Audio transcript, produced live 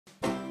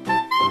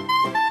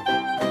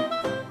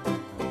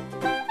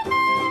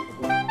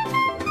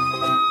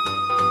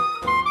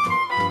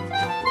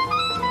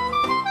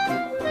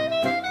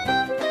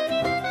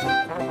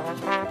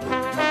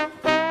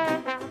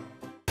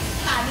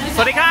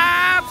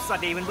วั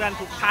สดีเพื่อน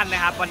ๆทุกท่านน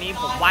ะครับวันนี้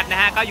ผมวัดนะ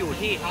ฮะก็อยู่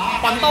ที่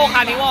ปอนโตค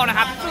าร์นิวัลนะค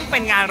รับซึ่งเป็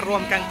นงานรว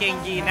มกางเกง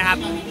ยีนนะครับ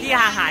ที่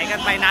หายกัน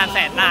ไปนานแส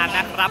นนานน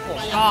ะครับผม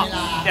ก็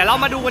เดี๋ยวเรา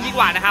มาดูกันดีก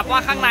ว่านะครับว่า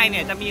ข้างในเ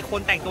นี่ยจะมีค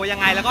นแต่งตัวยัง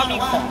ไงแล้วก็มี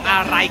ของอะ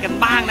ไรกัน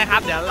บ้างนะครั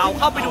บเดี๋ยวเรา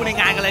เข้าไปดูใน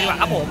งานกันเลยดีกว่า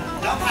ครับผม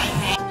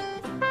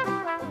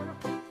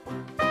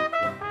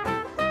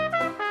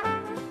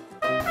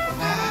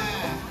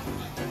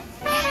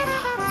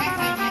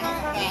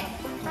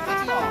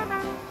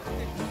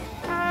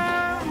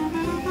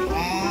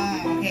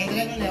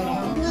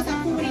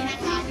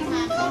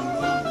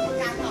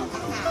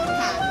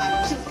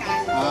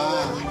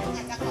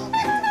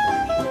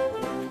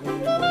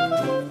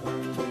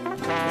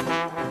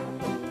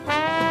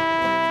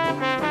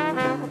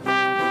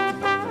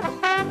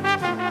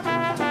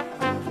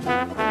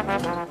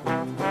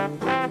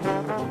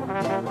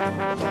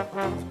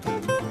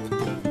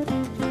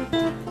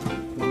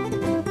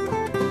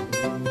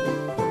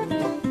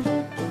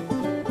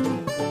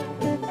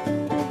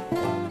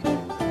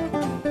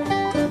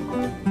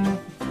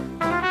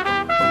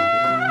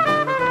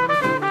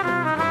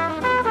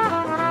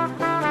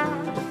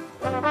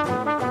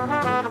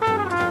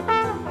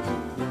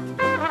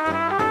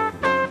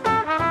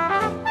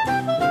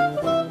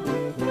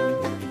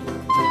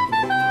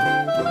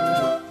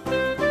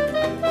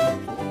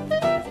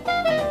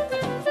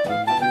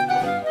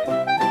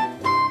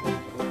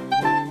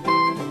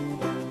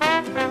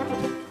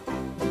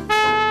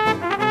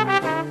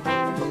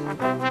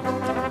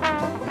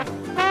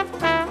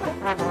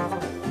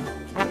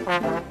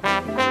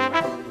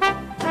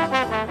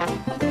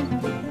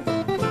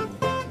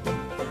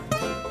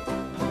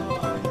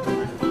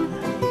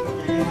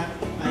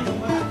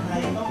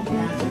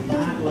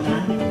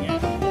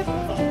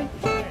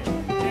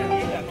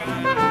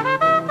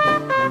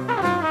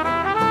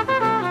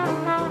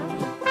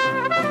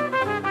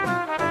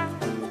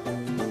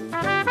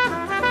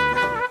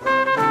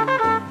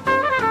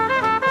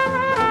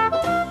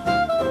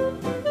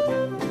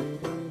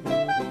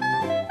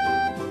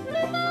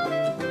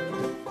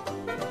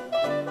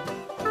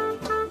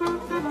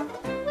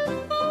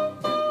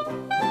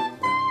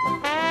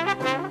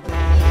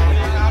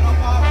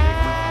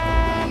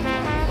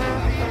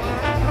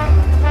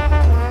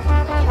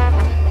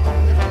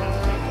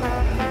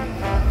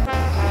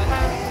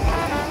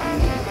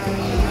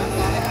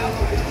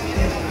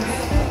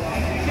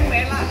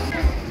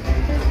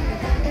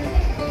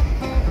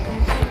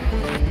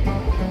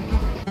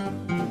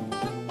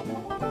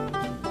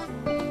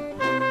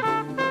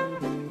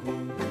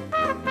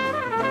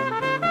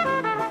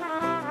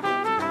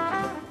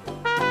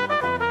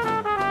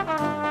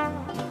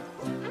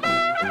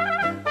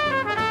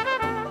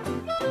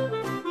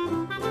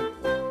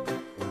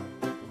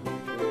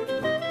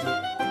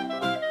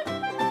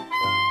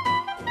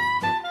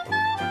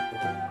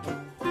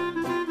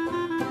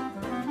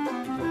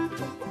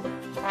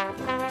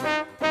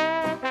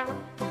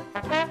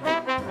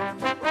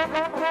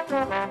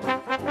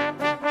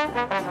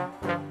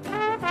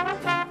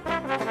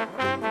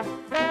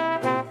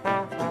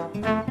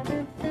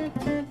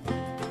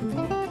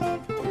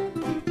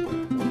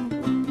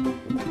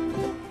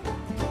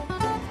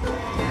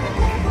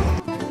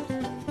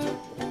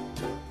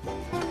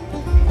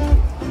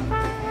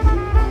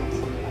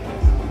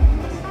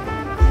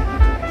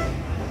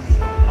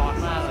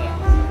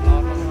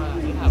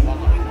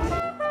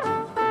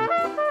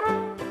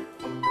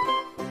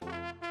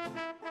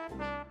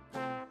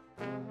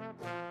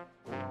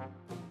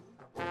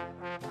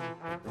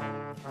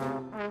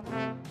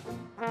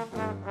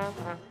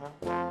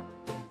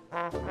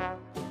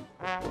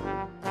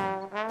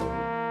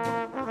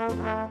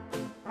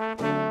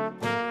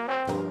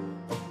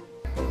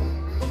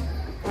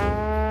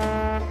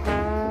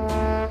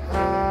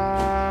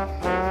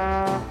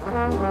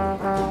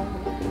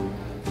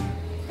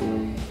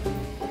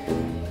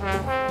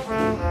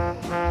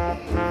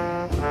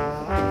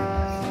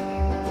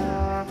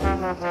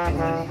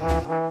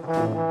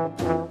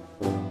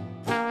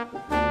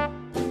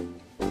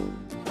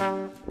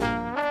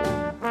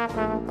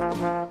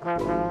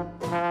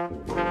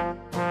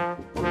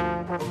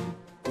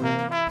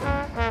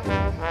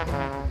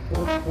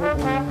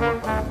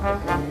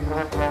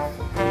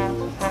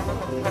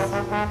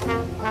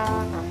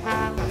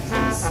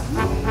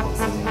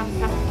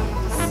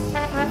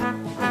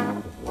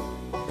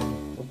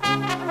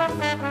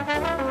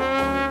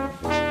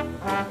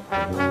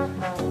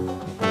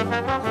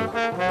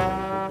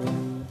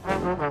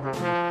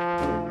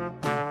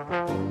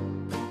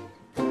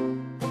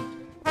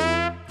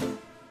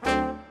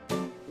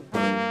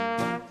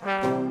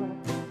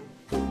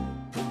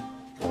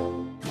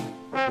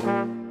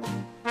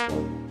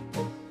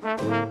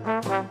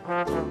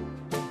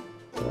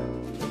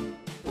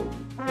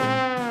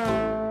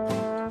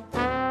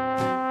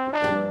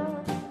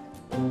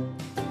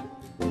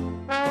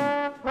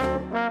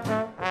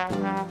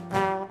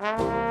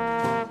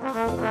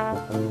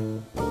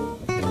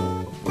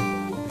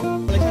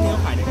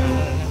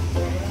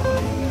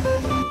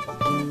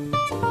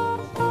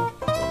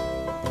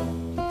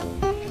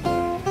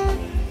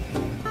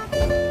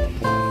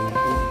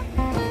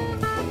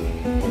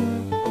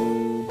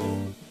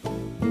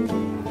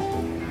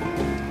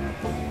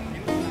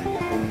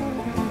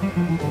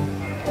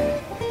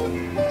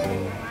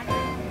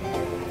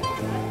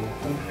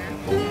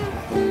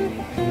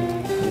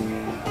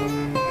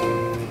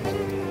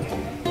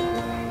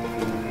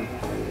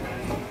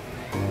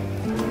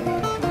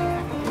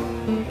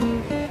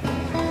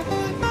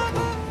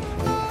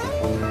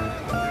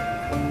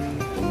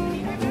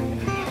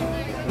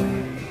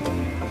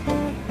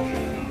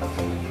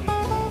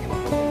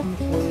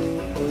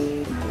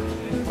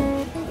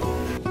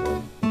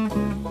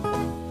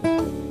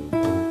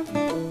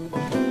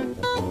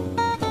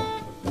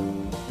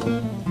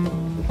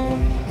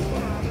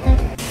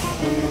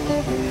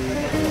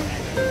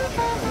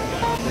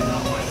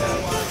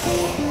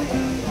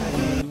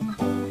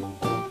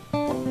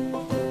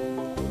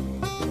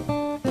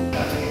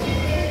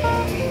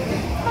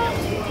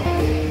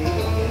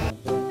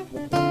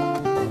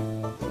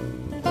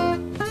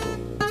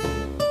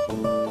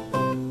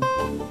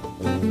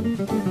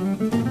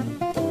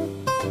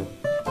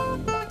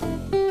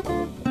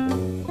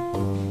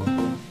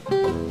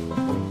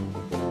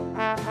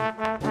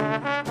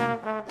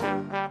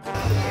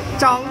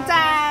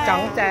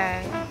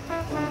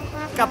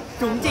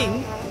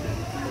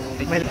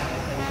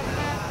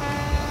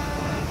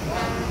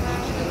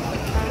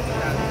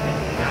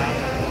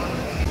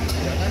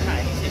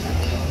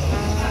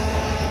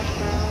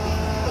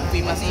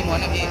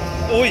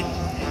อุ้ย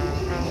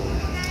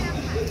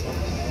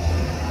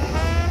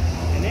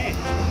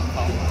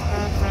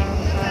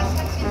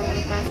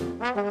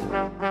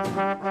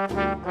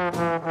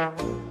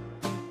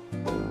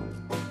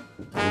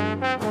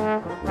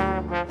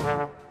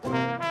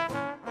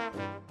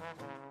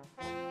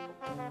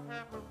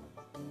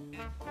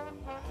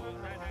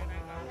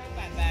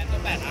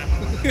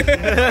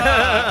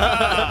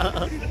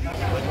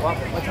ว่า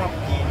ผมก็ชอบ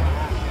ยีน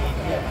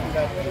ที่มัน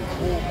ก็อยู่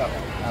คู่กับ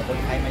คน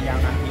ไทยมายาว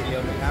นานทีเดีย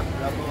วเลยครับ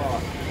แล้วก็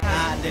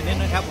เด่น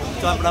ๆนะครับผม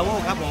จอห์นบราโว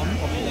ครับผม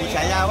มีฉ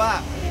ายาว่า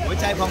หัว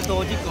ใจพองโต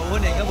ที่โก้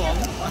เนี่ยครับผม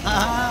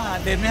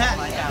เด่นไหมฮะ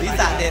วิ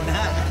สาเด่นนะ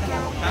ฮะ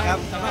นะครับ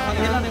สำหรับคอนเ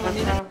ทนต์เราในวัน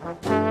นี้นะ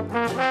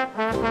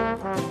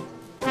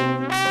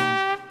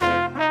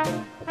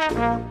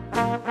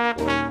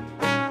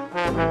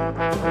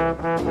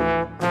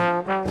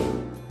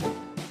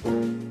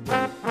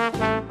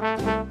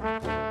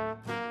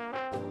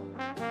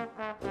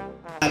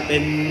เ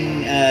ป็น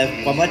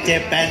ความว่าเจ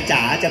แปนจ๋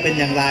าจะเป็น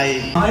อย่างไร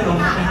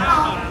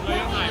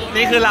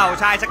นี่คือเหล่า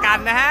ชายชะกัน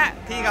นะฮะ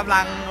ที่กำ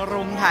ลัง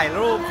รุมถ่าย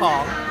รูปขอ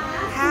ง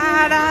ทา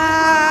ดา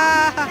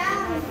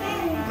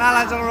น่า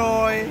รักจังเล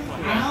ย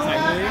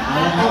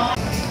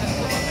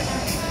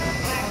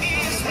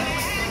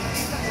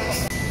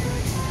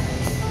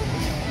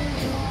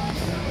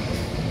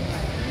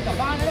กลับ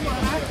บ้านได้หมด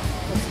นะ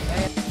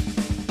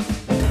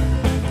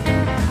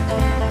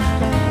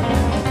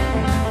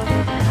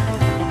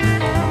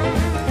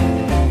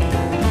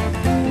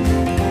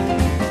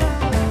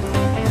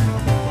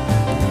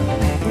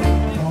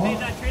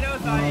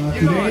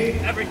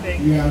Everything.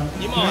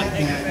 You on?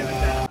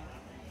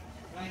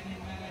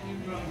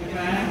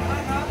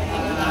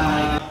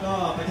 ก็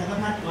ไปทำสัม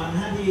ภาษณ์ก่อนน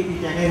ะที่ดี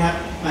ใจได้ครับ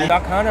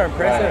Duck Hunter,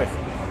 impressive.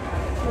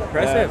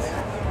 Impressive.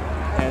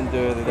 And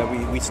that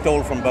we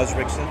stole from Buzz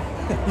Rickson.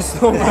 You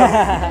stole from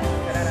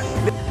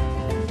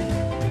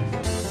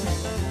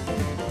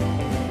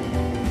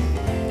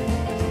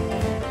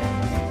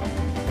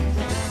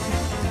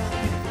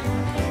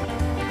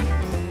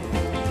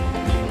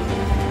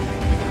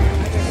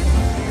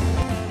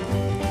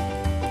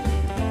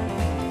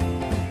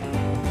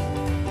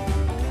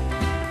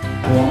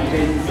ผมเ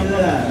ป็นเสื้อ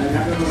นะค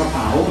รับเป็นกระเ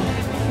ป๋า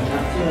นะครั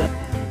บเสื้อ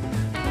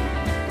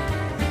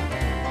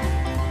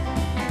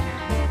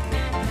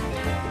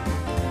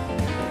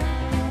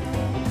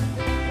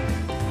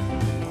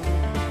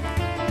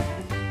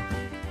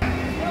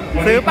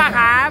ซื้อป่ะค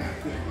รับ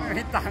ไ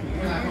ม่ตัง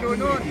ดู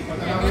นู่นนี่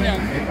เนี่ย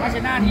ภาช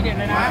นะที่เด็ด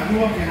เลยนะ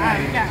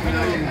แกะให้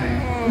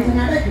ดูง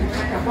านได้ถึง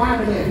กลับบ้านไ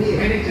ปเลยพี่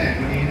ไม่ได้แจก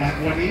วันนี้นะ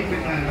วันนี้เป็น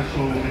การมาโช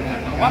ว์นะครับ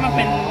ว่ามันเ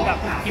ป็นแบบ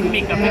กิมมิ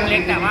คกับเล็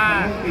กๆแต่ว่า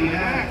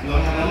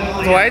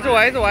สวย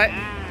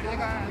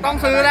ต้อง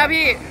ซื้อแล้ว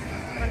พี่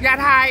อย่า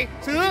ถ่าย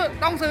ซื้อ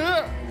ต้องซื้อ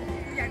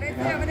อยากได้เ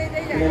สื้อไม่ได้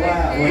อยากได้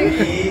วัน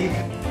นี้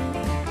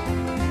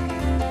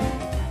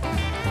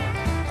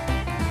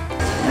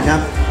นะครั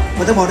บผ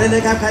มจะบอกได้เล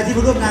ยครับใครที่ม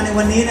าร่วมงานใน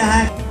วันนี้นะฮ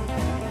ะ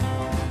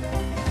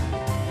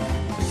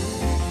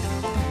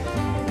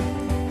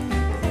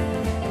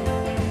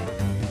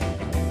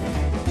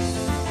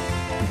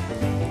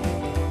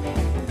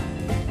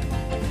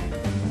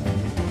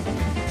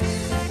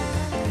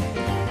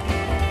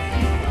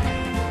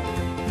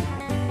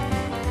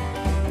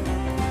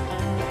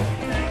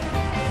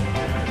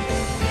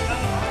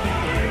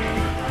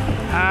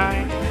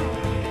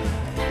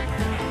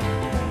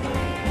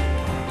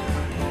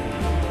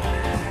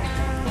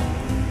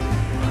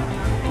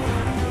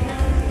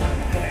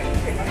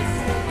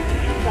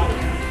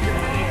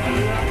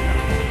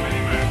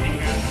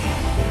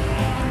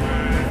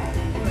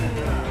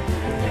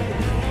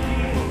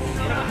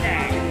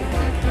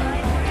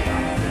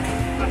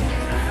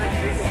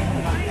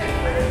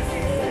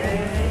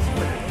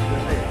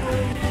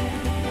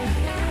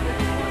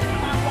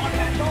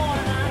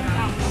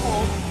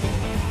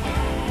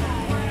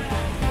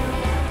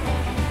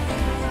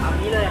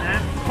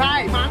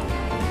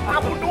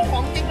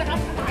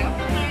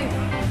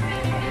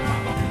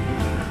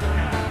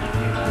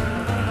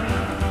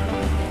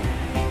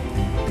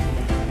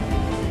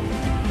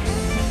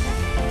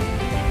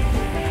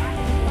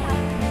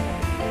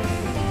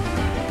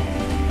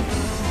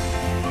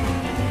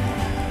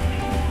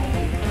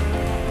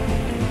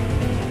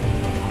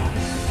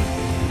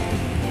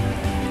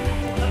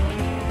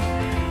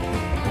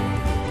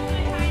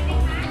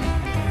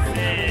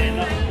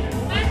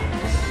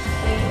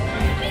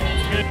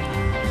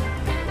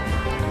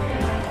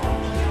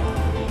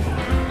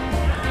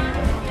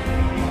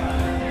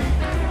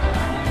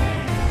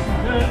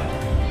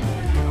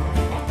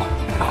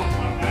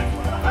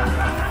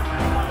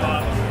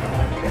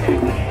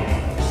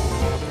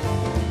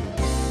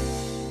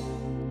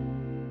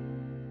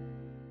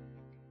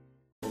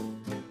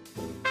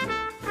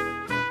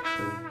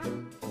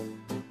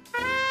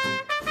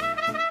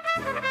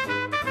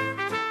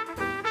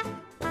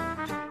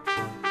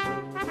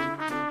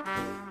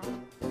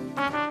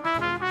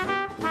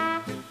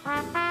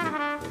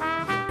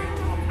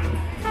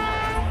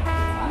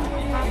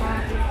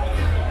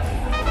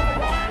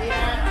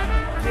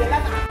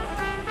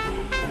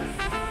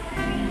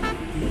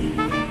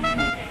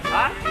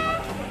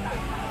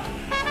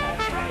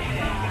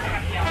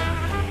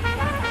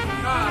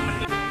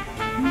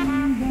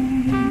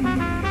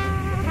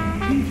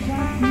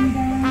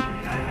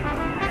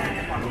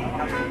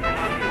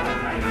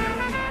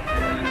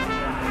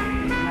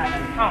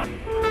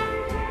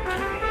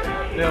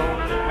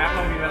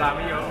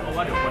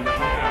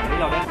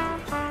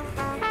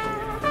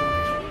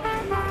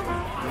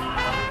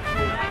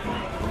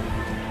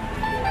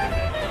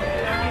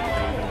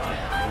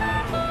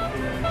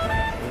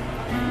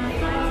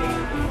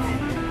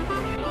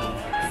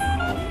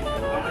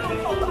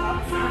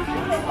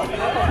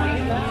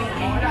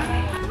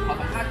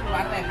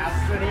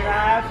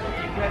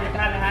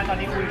ตอ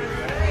นนี้คุย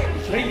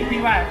เฮ้ย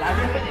พี่ว่าร้าน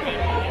นี้สวัส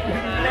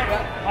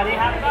ดี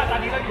ครับก็ตอน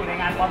นี้เราอยู่ใน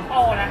งานปอนโ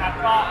ต้นะครับ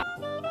ก็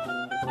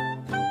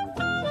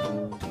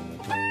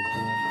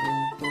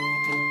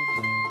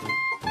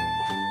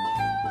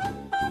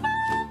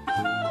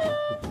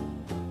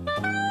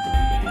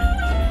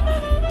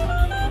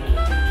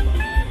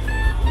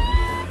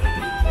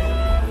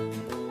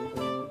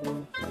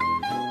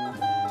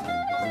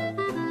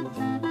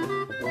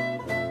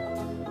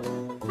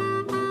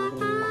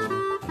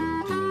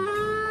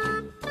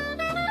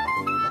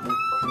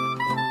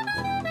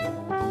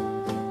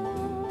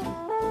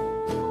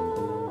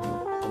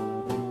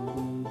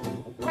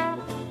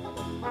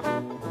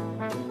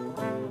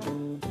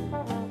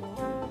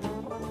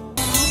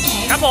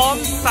ครับผม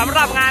สำห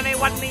รับงานใน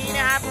วันนี้น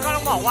ะครับก็ต้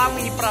องบอกว่า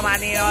มีประมาณ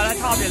นี้แล้วถ้า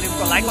ชอบอย่าลืม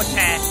กดไลค์กดแช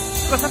ร์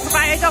กด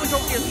subscribe ให้ช่องช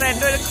มกิจเซน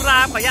ด้วยนะครั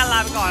บขออนุญาตลา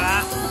ไปก่อนนะ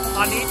ต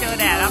อนนี้เจอ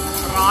แดดแล้ว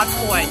ร้อน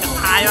ป่วยจะ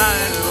ตายว่า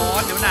ร้อ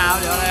นเดี๋ยวหนาว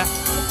เดี๋ยวอะไร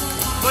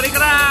สวัสดีค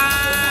รั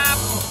บ